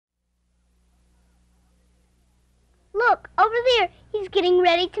Over there, he's getting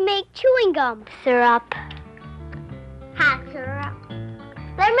ready to make chewing gum. Syrup. Hot syrup.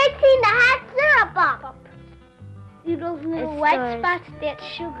 They're mixing the hot syrup up. See those little white spots? That's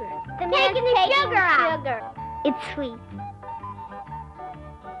sugar. They're taking the sugar out. It's sweet.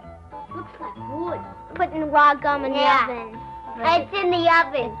 Looks like wood. Putting raw gum in the oven. It's in the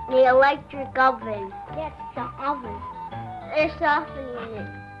oven, the electric oven. That's the oven. There's softening in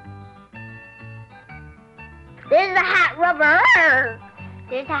it. There's the hot rubber.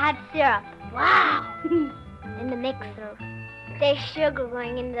 There's the hot syrup. Wow. In the mixer. There's sugar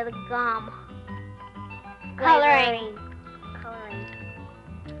going into the gum. Coloring.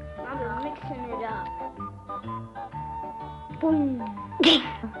 I'm mixing it up. Boom.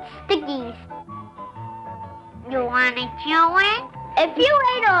 Stickies. You want to chew it? If you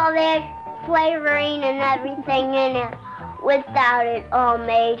ate all that flavoring and everything in it without it all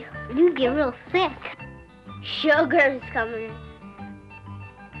made, you get real sick. Sugar's coming.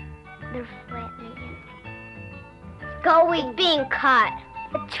 They're flattening it. It's going. It's being cut.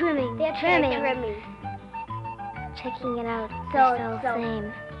 It's trimming. They're trimming. Checking it out. So it's all the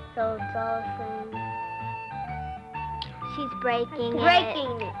same. So it's all the same. She's breaking it.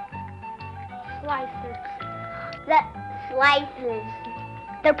 Breaking it. Slices. Slices.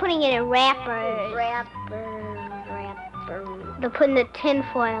 They're putting it in wrappers. Wrappers. They're putting the tin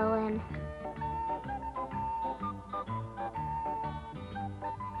foil in.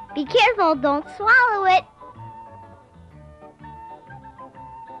 Be careful, don't swallow it.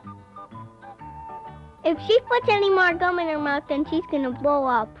 If she puts any more gum in her mouth, then she's gonna blow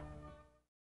up.